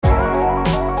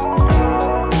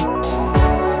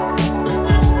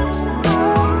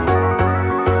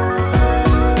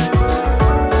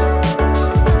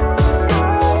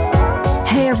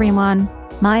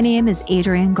My name is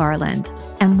Adrienne Garland,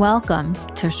 and welcome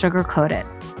to Sugar Coated.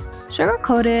 Sugar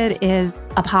Coated is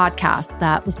a podcast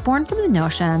that was born from the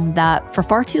notion that for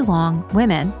far too long,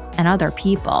 women and other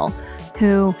people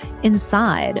who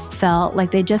inside felt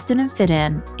like they just didn't fit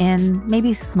in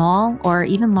maybe small or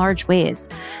even large ways,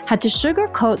 had to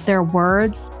sugarcoat their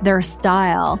words, their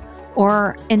style,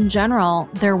 or in general,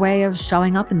 their way of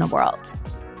showing up in the world.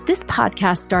 This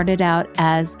podcast started out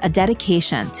as a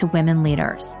dedication to women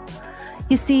leaders.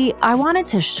 You see, I wanted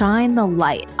to shine the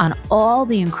light on all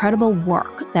the incredible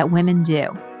work that women do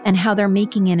and how they're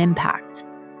making an impact.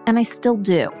 And I still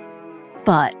do.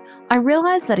 But I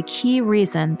realized that a key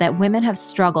reason that women have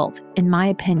struggled, in my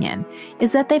opinion,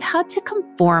 is that they've had to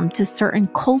conform to certain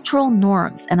cultural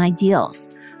norms and ideals,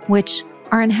 which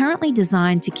are inherently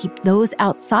designed to keep those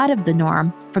outside of the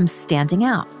norm from standing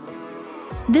out.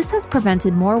 This has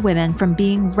prevented more women from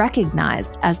being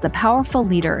recognized as the powerful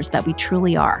leaders that we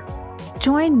truly are.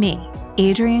 Join me,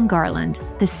 Adrienne Garland,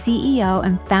 the CEO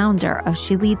and founder of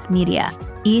She Leads Media,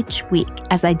 each week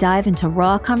as I dive into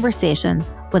raw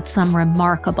conversations with some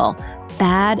remarkable,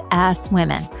 badass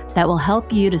women that will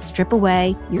help you to strip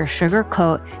away your sugar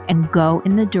coat and go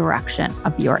in the direction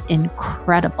of your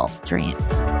incredible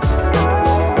dreams.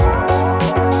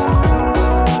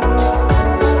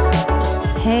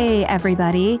 Hey,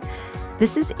 everybody.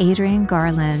 This is Adrienne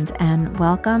Garland, and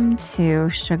welcome to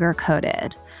Sugar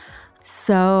Coated.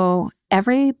 So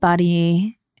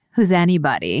everybody who's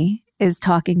anybody is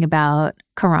talking about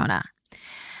Corona.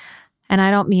 And I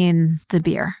don't mean the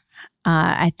beer.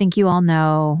 I think you all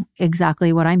know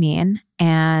exactly what I mean.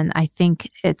 And I think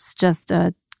it's just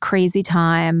a crazy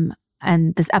time.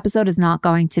 And this episode is not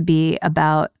going to be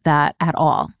about that at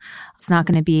all. It's not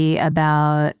going to be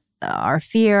about our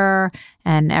fear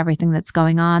and everything that's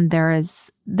going on. There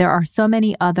are so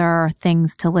many other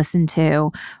things to listen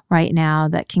to right now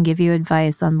that can give you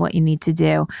advice on what you need to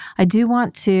do. I do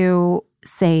want to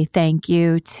say thank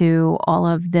you to all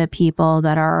of the people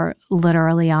that are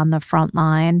literally on the front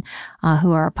line,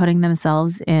 who are putting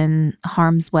themselves in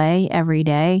harm's way every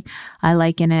day. I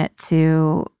liken it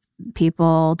to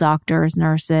people, doctors,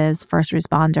 nurses, first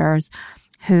responders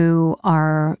who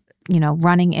are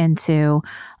running into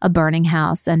a burning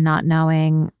house and not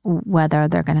knowing whether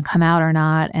they're going to come out or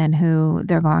not and who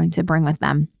they're going to bring with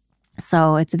them.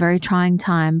 So it's a very trying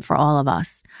time for all of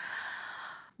us.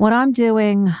 What I'm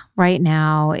doing right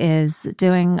now is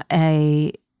doing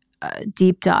a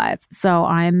deep dive. So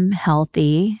I'm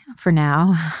healthy for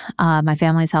now. My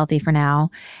family's healthy for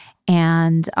now.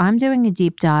 And I'm doing a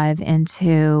deep dive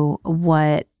into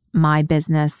what my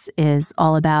business is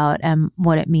all about and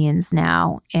what it means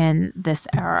now in this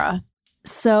era.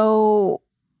 So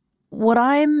what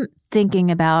I'm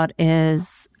thinking about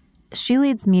is She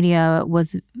Leads Media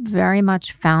was very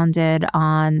much founded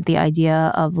on the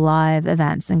idea of live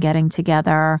events and getting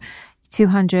together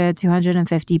 200,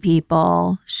 250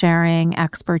 people sharing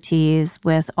expertise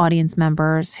with audience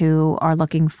members who are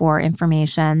looking for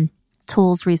information,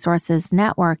 tools, resources,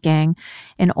 networking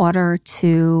in order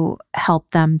to help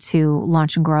them to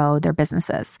launch and grow their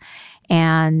businesses.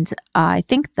 And I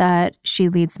think that She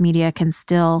Leads Media can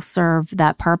still serve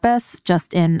that purpose,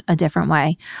 just in a different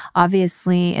way.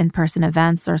 Obviously, in-person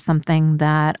events are something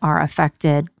that are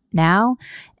affected now,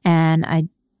 and I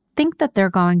think that they're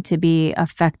going to be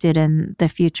affected in the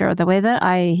future. The way that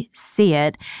I see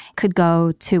it could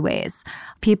go two ways.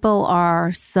 People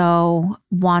are so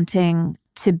wanting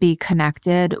to be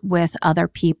connected with other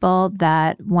people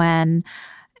that when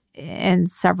in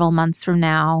several months from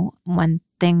now, when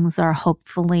things are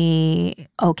hopefully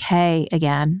okay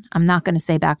again, I'm not going to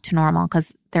say back to normal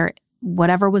because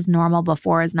whatever was normal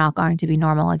before is not going to be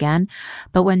normal again.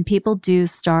 But when people do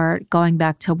start going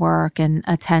back to work and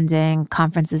attending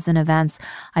conferences and events,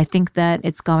 I think that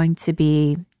it's going to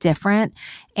be different.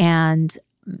 And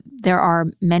there are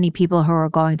many people who are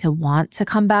going to want to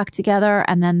come back together.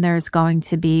 And then there's going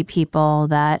to be people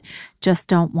that just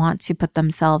don't want to put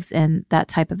themselves in that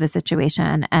type of a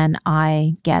situation. And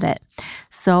I get it.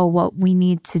 So what we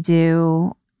need to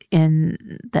do in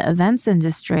the events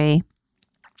industry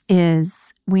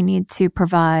is we need to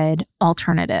provide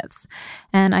alternatives.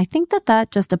 And I think that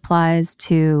that just applies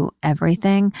to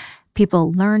everything.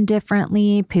 People learn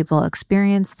differently. People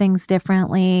experience things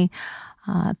differently.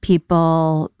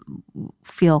 People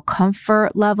feel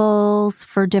comfort levels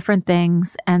for different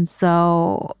things. And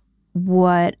so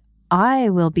what I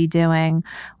will be doing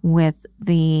with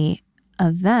the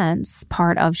events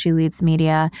part of She Leads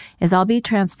Media is I'll be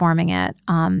transforming it.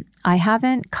 I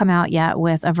haven't come out yet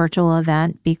with a virtual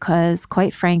event because,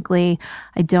 quite frankly,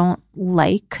 I don't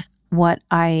like what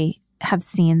I have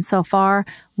seen so far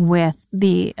with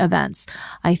the events.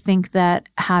 I think that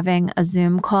having a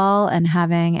Zoom call and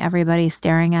having everybody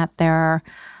staring at their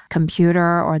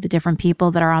computer or the different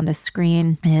people that are on the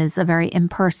screen is a very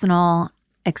impersonal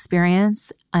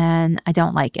experience, and I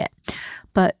don't like it.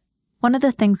 But one of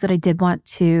the things that I did want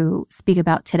to speak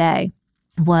about today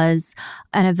was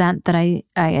an event that I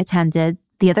attended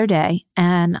the other day,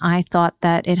 and I thought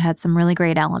that it had some really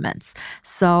great elements.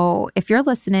 So if you're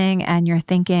listening and you're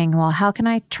thinking, well, how can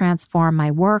I transform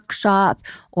my workshop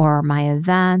or my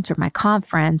event or my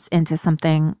conference into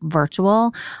something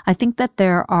virtual? I think that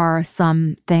there are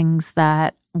some things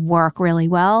that work really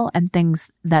well and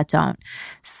things that don't.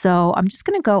 So I'm just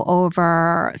going to go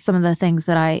over some of the things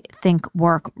that I think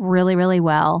work really, really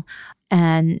well.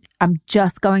 And I'm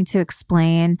just going to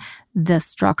explain the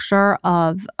structure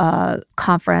of a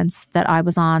conference that I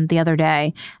was on the other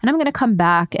day. And I'm going to come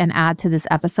back and add to this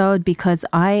episode because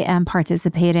I am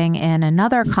participating in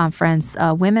another conference,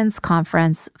 a women's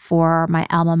conference for my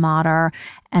alma mater,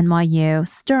 NYU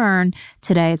Stern.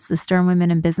 Today, it's the Stern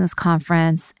Women in Business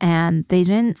Conference, and they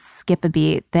didn't skip a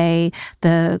beat.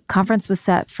 The conference was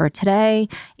set for today,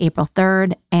 April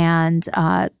 3rd, and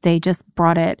they just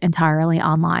brought it entirely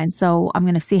online. So I'm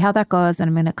going to see how that goes, and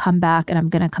I'm going to come back and I'm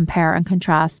going to compare and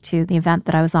contrast to the event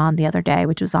that I was on the other day,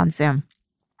 which was on Zoom.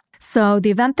 So the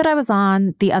event that I was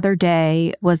on the other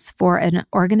day was for an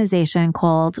organization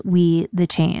called We the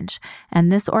Change.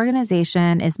 And this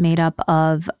organization is made up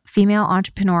of female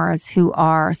entrepreneurs who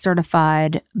are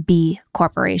certified B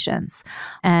corporations.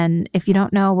 And if you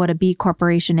don't know what a B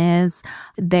corporation is,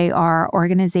 they are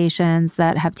organizations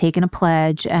that have taken a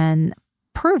pledge and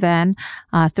proven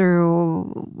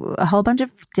through a whole bunch of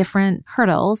different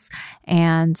hurdles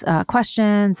and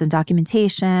questions and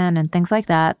documentation and things like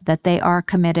that, that they are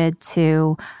committed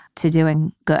to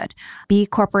doing good. B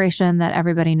corporation that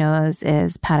everybody knows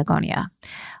is Patagonia.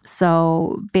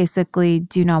 So basically,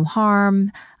 do no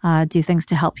harm, do things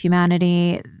to help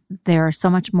humanity. There's so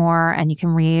much more, and you can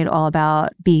read all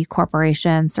about B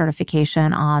corporation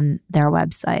certification on their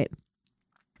website.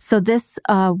 So this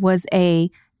was a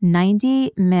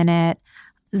 90-minute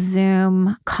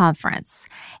Zoom conference,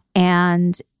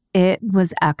 and it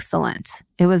was excellent.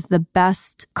 It was the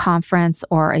best conference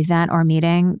or event or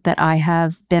meeting that I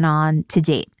have been on to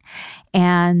date.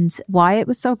 And why it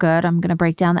was so good, I'm going to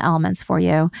break down the elements for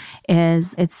you,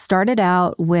 is it started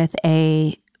out with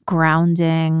a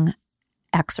grounding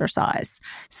exercise.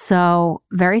 So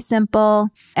very simple.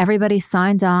 Everybody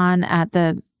signed on at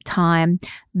the time.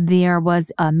 There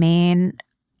was a main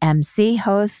MC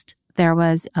host. There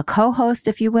was a co-host,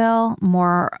 if you will,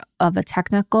 more of a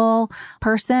technical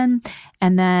person,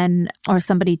 and then, or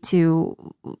somebody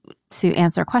to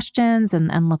answer questions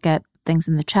and look at things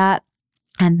in the chat.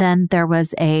 And then there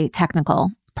was a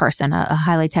technical person, a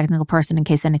highly technical person in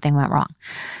case anything went wrong.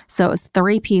 So it was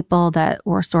 3 people that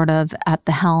were sort of at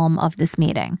the helm of this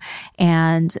meeting.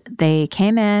 And they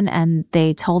came in and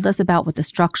they told us about what the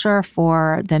structure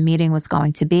for the meeting was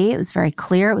going to be. It was very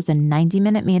clear. It was a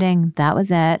 90-minute meeting. That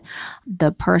was it.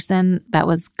 The person that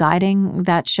was guiding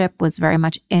that ship was very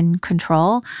much in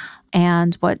control.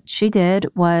 And what she did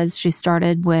was she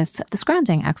started with this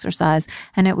grounding exercise.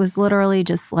 And it was literally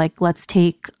just like, let's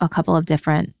take a couple of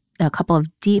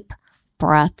deep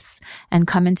breaths and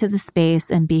come into the space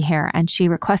and be here. And she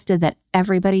requested that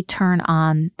everybody turn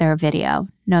on their video,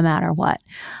 no matter what.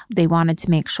 They wanted to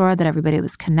make sure that everybody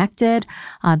was connected.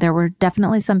 There were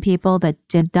definitely some people that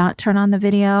did not turn on the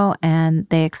video, and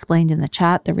they explained in the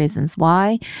chat the reasons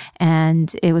why.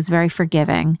 And it was very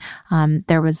forgiving.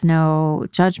 There was no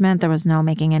judgment. There was no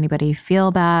making anybody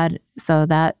feel bad. So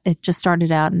that it just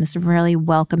started out in this really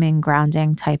welcoming,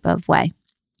 grounding type of way.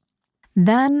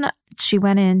 Then she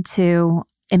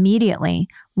immediately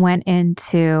went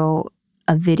into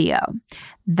a video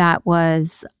that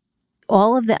was,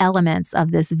 all of the elements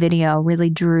of this video really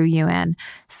drew you in.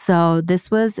 So this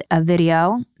was a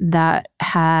video that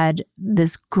had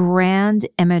this grand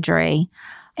imagery,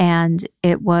 and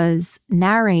it was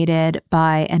narrated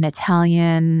by an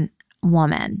Italian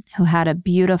woman who had a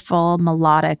beautiful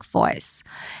melodic voice,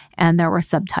 and there were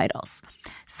subtitles.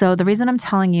 So the reason I'm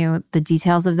telling you the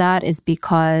details of that is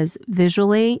because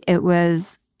visually it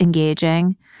was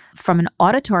engaging. From an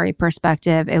auditory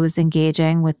perspective, it was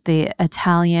engaging with the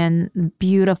Italian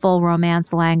beautiful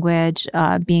Romance language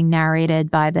being narrated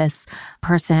by this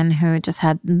person who just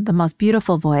had the most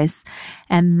beautiful voice.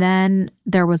 And then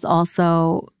there was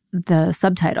also the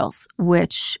subtitles,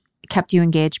 which kept you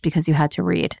engaged because you had to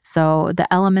read. So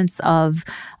the elements of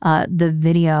the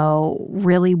video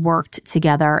really worked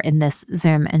together in this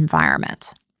Zoom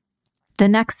environment. The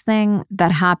next thing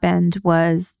that happened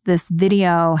was this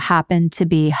video happened to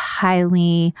be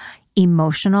highly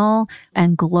emotional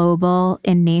and global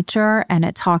in nature, and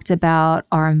it talked about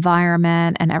our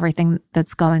environment and everything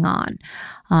that's going on.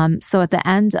 So at the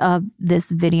end of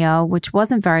this video, which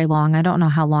wasn't very long, I don't know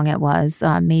how long it was,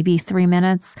 maybe 3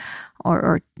 minutes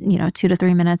or 2 to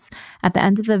 3 minutes. At the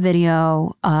end of the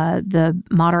video, the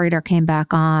moderator came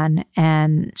back on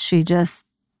and she just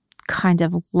kind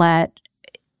of let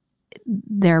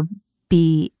there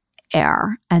be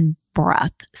air and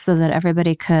breath so that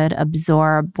everybody could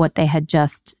absorb what they had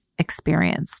just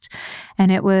experienced.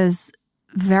 And it was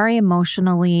very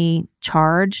emotionally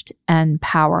charged and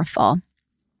powerful.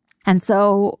 And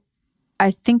so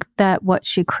I think that what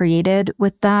she created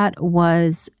with that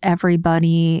was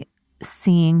everybody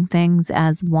seeing things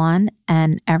as one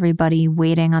and everybody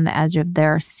waiting on the edge of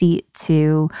their seat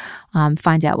to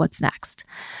find out what's next.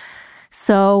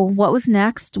 So what was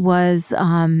next was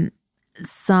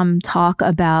some talk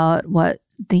about what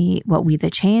We the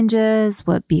Change is,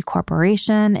 what B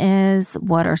Corporation is,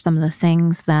 what are some of the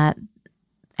things that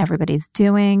everybody's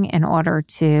doing in order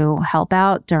to help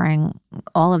out during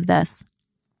all of this.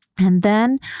 And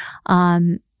then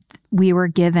we were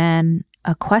given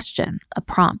a question, a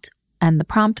prompt. And the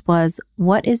prompt was,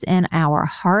 what is in our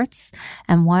hearts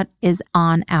and what is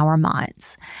on our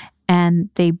minds? And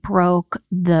they broke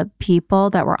the people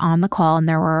that were on the call, and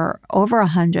there were over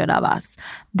 100 of us.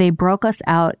 They broke us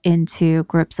out into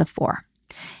groups of 4.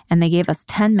 And they gave us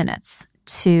 10 minutes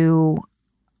to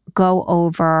go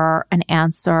over and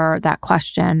answer that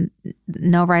question.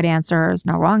 No right answers,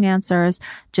 no wrong answers,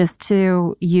 just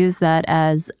to use that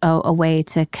as a way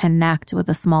to connect with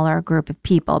a smaller group of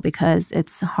people, because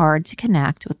it's hard to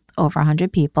connect with over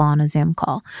 100 people on a Zoom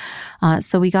call.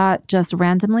 So we got just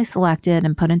randomly selected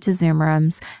and put into Zoom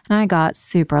rooms, and I got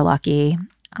super lucky.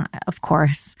 Of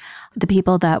course, the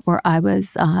people that I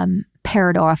was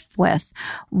paired off with,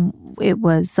 it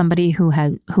was somebody who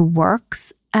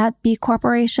works at B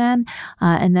Corporation,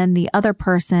 and then the other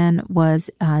person was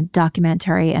a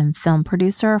documentary and film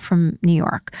producer from New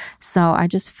York. So I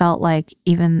just felt like,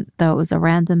 even though it was a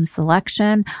random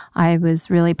selection, I was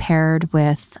really paired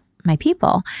with my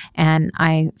people, and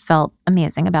I felt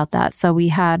amazing about that. So we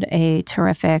had a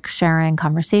terrific sharing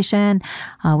conversation.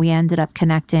 We ended up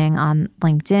connecting on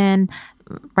LinkedIn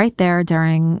right there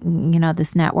during,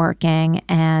 this networking.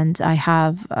 And I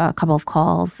have a couple of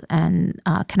calls and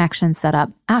connections set up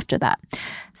after that.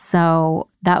 So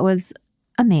that was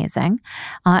amazing.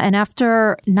 And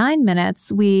after 9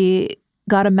 minutes, we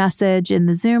got a message in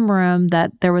the Zoom room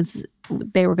that they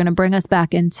were going to bring us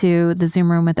back into the Zoom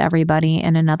room with everybody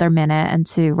in another minute and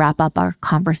to wrap up our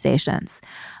conversations.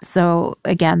 So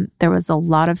again, there was a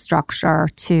lot of structure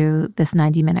to this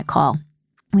 90-minute call.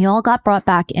 We all got brought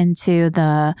back into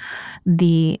the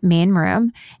main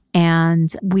room,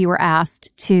 and we were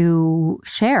asked to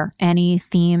share any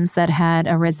themes that had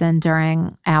arisen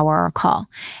during our call.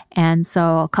 And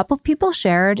so a couple of people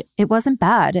shared. It wasn't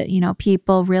bad.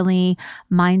 People really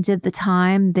minded the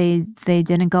time. They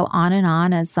didn't go on and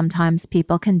on, as sometimes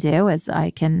people can do, as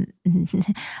I can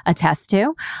attest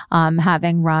to.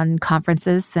 Having run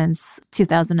conferences since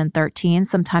 2013,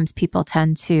 sometimes people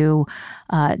tend to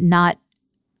not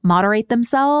moderate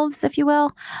themselves, if you will.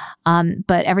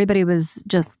 But everybody was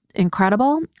just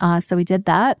incredible. So we did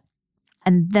that.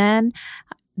 And then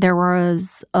there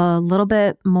was a little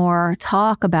bit more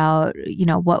talk about,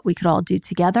 what we could all do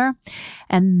together.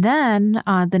 And then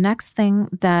the next thing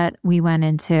that we went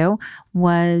into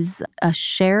was a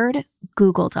shared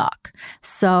Google Doc.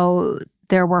 So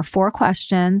there were 4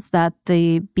 questions that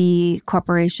the B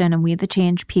Corporation and We the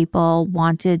Change people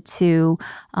wanted to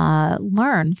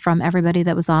learn from everybody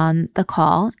that was on the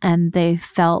call. And they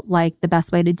felt like the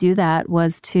best way to do that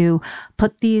was to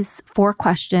put these 4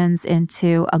 questions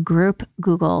into a group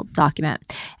Google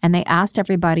document. And they asked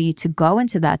everybody to go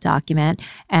into that document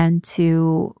and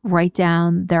to write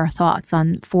down their thoughts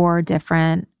on 4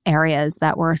 different areas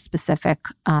that were specific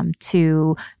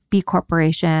to B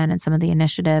Corporation and some of the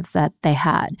initiatives that they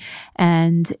had.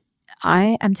 And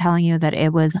I am telling you that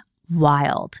it was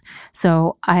wild.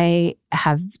 So I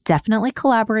have definitely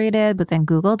collaborated within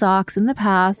Google Docs in the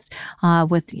past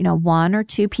with 1 or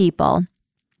 2 people.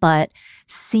 But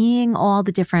seeing all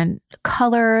the different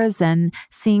colors and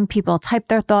seeing people type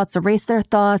their thoughts, erase their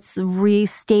thoughts,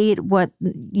 restate what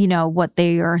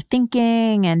they are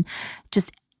thinking, and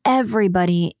just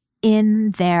everybody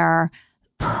in there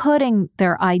putting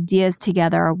their ideas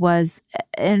together was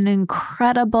an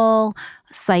incredible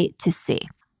sight to see.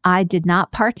 I did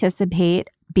not participate,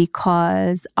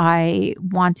 because I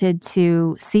wanted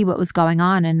to see what was going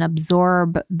on and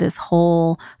absorb this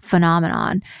whole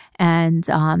phenomenon. And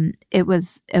it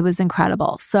was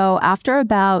incredible. So after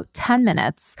about 10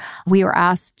 minutes, we were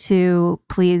asked to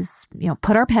please,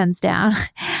 put our pens down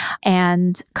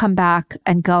and come back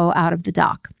and go out of the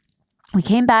dock. We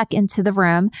came back into the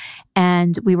room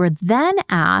and we were then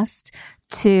asked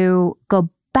to go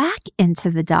back into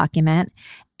the document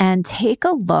and take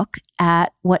a look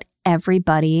at what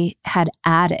everybody had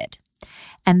added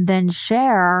and then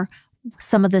share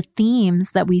some of the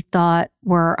themes that we thought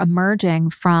were emerging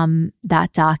from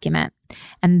that document.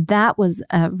 And that was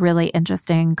a really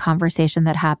interesting conversation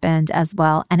that happened as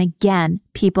well. And again,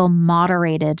 people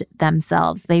moderated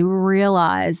themselves. They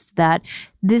realized that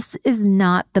this is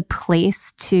not the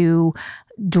place to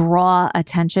draw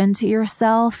attention to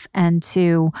yourself and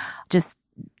to just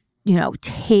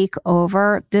take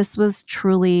over. This was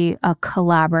truly a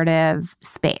collaborative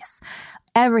space.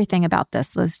 Everything about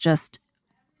this was just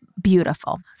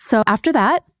beautiful. So after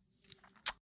that,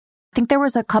 I think there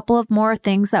was a couple of more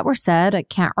things that were said. I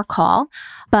can't recall.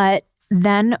 But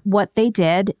then what they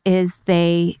did is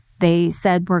they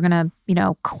said, we're going to,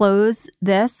 close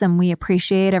this, and we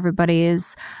appreciate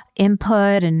everybody's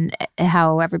input and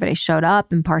how everybody showed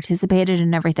up and participated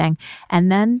and everything.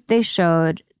 And then they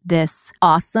showed this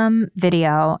awesome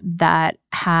video that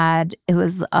it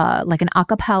was like an a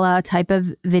cappella type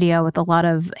of video with a lot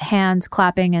of hands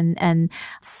clapping and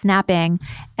snapping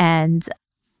and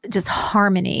just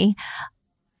harmony,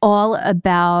 all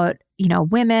about,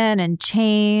 women and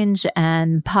change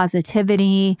and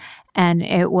positivity. And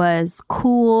it was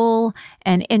cool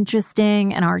and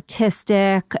interesting and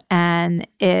artistic. And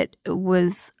it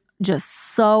was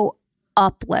just so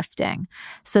uplifting.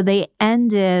 So they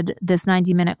ended this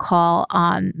 90-minute call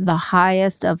on the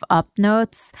highest of up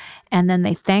notes, and then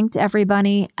they thanked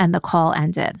everybody and the call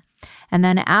ended. And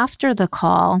then after the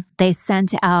call, they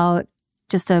sent out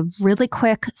just a really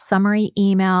quick summary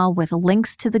email with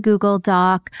links to the Google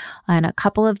Doc and a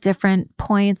couple of different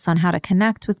points on how to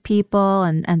connect with people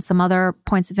and some other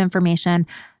points of information.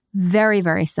 Very,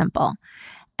 very simple.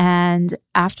 And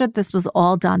after this was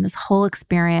all done, this whole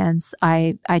experience,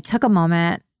 I took a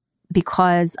moment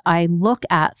because I look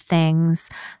at things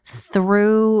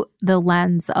through the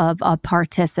lens of a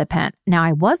participant. Now,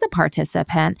 I was a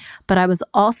participant, but I was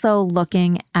also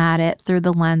looking at it through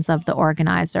the lens of the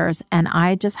organizers. And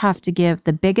I just have to give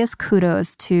the biggest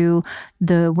kudos to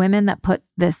the women that put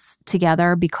this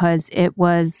together, because it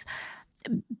was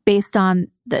based on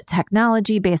the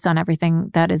technology, based on everything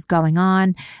that is going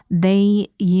on. They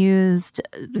used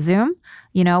Zoom,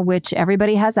 which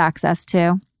everybody has access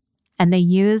to. And they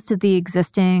used the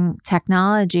existing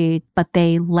technology, but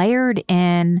they layered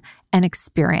in an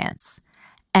experience.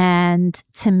 And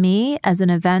to me, as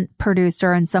an event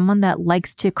producer and someone that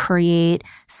likes to create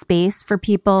space for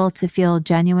people to feel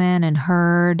genuine and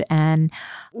heard and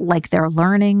like they're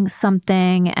learning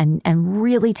something and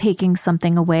really taking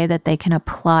something away that they can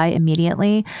apply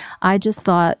immediately, I just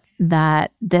thought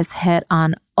that this hit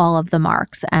on all of the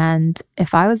marks. And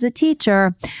if I was a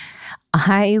teacher,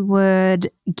 I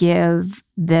would give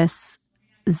this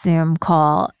Zoom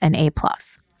call an A+.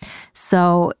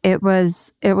 So it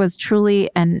was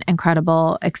truly an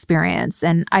incredible experience.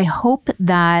 And I hope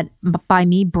that by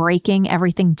me breaking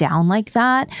everything down like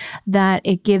that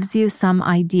it gives you some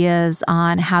ideas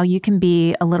on how you can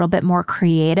be a little bit more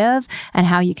creative and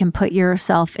how you can put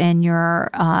yourself in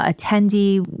your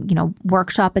attendee,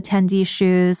 workshop attendee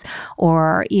shoes,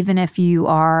 or even if you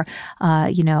are,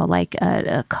 like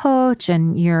a coach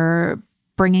and you're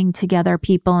bringing together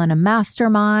people in a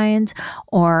mastermind,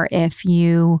 or if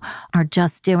you are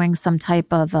just doing some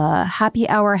type of a happy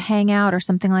hour hangout or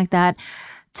something like that,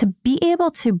 to be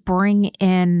able to bring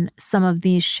in some of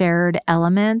these shared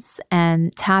elements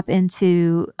and tap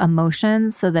into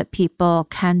emotions so that people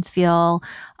can feel,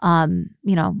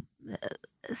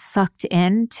 sucked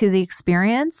into the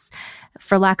experience,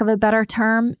 for lack of a better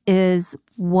term, is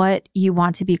what you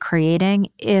want to be creating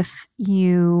if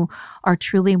you are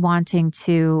truly wanting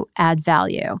to add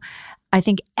value. I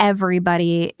think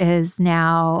everybody is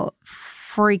now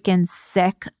freaking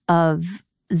sick of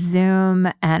Zoom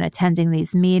and attending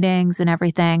these meetings and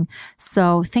everything.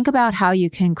 So think about how you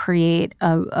can create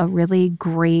a really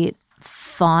great,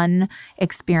 fun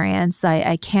experience.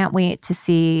 I can't wait to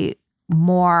see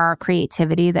more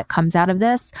creativity that comes out of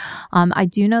this. I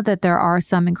do know that there are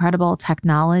some incredible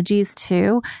technologies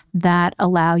too that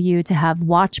allow you to have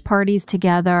watch parties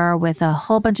together with a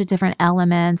whole bunch of different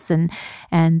elements and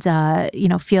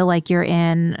feel like you're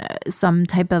in some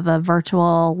type of a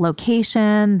virtual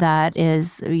location that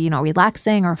is,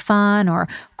 relaxing or fun or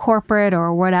corporate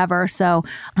or whatever. So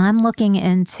I'm looking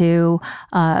into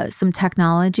some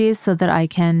technologies so that I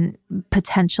can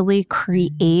potentially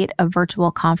create a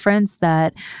virtual conference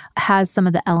that has some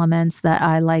of the elements that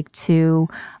I like to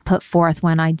put forth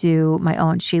when I do my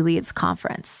own She Leads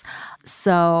conference.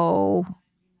 So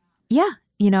yeah,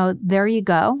 there you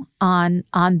go on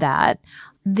that.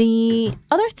 The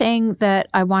other thing that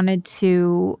I wanted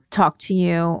to talk to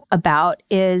you about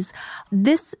is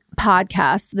this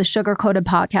podcast, the Sugar Coated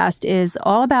podcast, is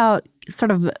all about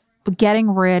sort of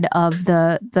getting rid of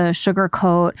the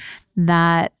sugarcoat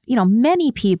that,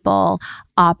 many people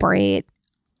operate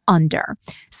under.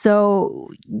 So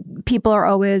people are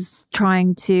always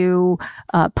trying to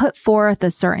put forth a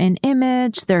certain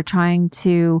image. They're trying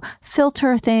to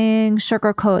filter things,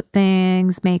 sugarcoat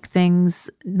things, make things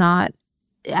not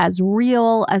as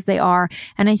real as they are.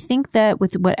 And I think that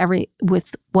with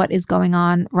what is going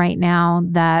on right now,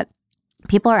 that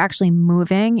people are actually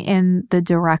moving in the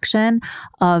direction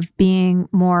of being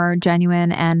more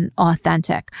genuine and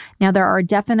authentic. Now, there are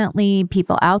definitely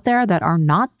people out there that are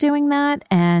not doing that.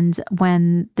 And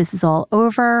when this is all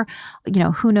over,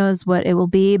 who knows what it will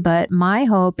be. But my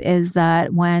hope is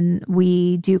that when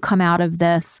we do come out of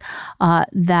this,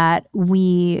 that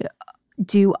we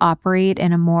do operate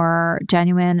in a more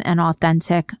genuine and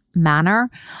authentic manner.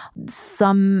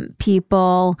 Some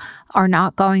people are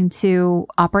not going to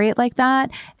operate like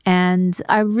that. And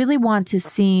I really want to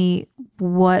see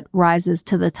what rises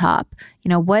to the top.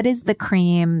 What is the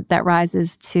cream that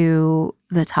rises to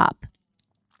the top?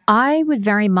 I would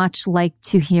very much like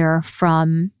to hear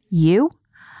from you.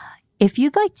 If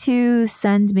you'd like to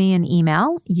send me an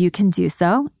email, you can do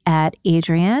so at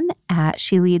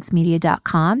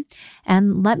adrian@sheleadsmedia.com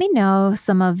and let me know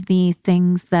some of the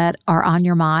things that are on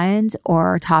your mind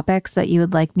or topics that you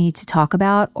would like me to talk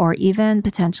about, or even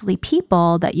potentially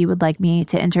people that you would like me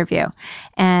to interview.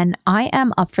 And I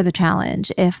am up for the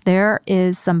challenge. If there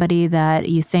is somebody that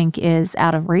you think is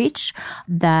out of reach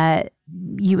that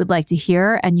you would like to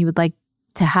hear and you would like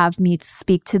to have me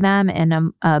speak to them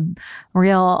in a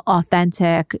real,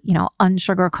 authentic,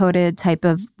 unsugar-coated type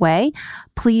of way,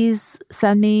 please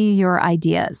send me your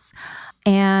ideas.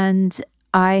 And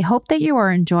I hope that you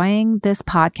are enjoying this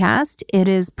podcast. It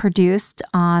is produced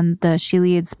on the She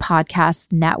Leads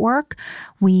Podcast Network.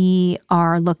 We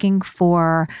are looking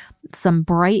for some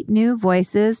bright new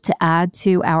voices to add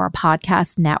to our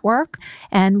podcast network.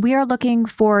 And we are looking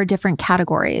for different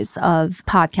categories of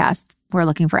podcasts. We're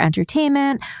looking for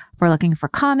entertainment. We're looking for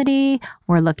comedy.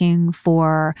 We're looking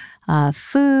for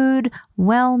food,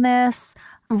 wellness,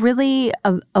 really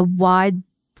a wide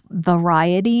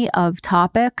variety of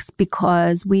topics,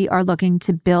 because we are looking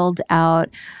to build out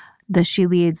the She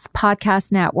Leads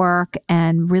podcast network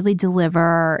and really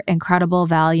deliver incredible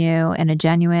value in a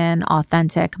genuine,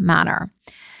 authentic manner.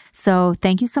 So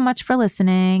thank you so much for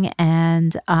listening,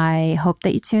 and I hope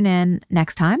that you tune in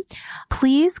next time.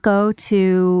 Please go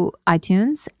to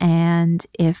iTunes, and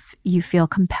if you feel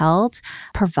compelled,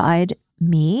 provide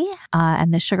me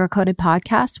and the Sugar Coated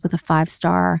podcast with a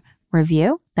 5-star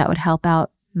review. That would help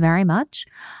out very much.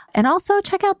 And also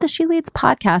check out the She Leads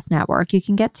Podcast Network. You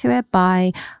can get to it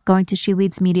by going to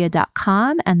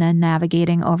sheleadsmedia.com and then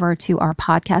navigating over to our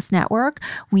podcast network.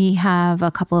 We have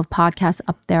a couple of podcasts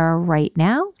up there right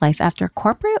now. Life After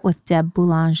Corporate with Deb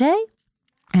Boulanger.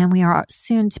 And we are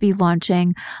soon to be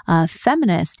launching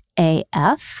Feminist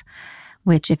AF,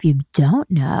 which, if you don't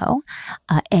know,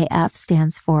 AF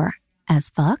stands for as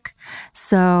fuck.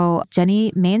 So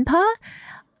Jenny Mainpa,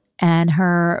 and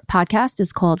her podcast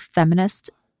is called Feminist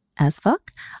as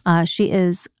Fuck. She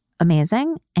is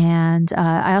amazing. And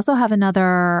I also have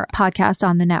another podcast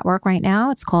on the network right now.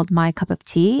 It's called My Cup of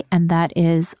Tea. And that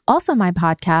is also my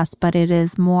podcast, but it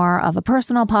is more of a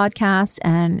personal podcast.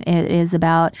 And it is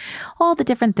about all the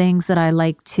different things that I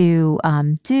like to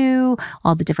do,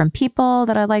 all the different people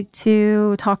that I like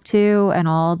to talk to, and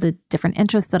all the different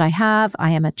interests that I have. I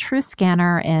am a true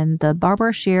scanner in the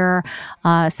Barbara Scheer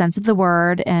sense of the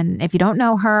word. And if you don't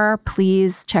know her,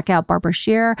 please check out Barbara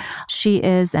Scheer. She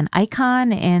is an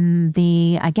icon in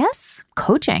the, I guess,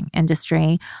 coaching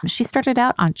industry. She started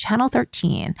out on Channel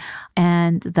 13,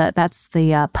 and that's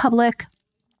the public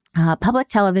public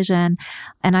television,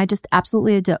 and I just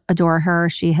absolutely adore her.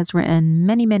 She has written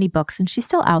many, many books, and she's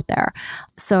still out there.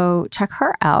 So check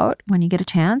her out when you get a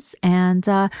chance, and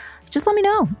just let me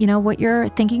know, what you're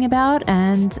thinking about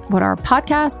and what our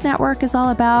podcast network is all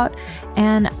about.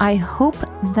 And I hope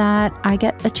that I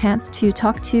get a chance to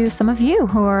talk to some of you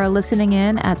who are listening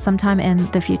in at some time in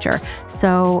the future.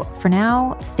 So for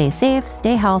now, stay safe,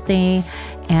 stay healthy,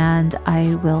 and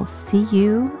I will see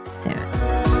you soon.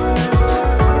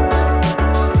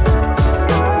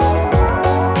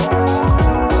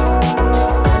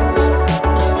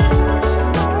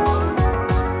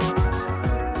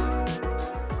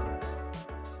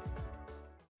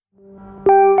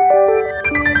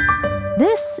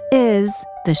 This is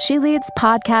the She Leads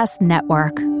Podcast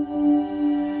Network.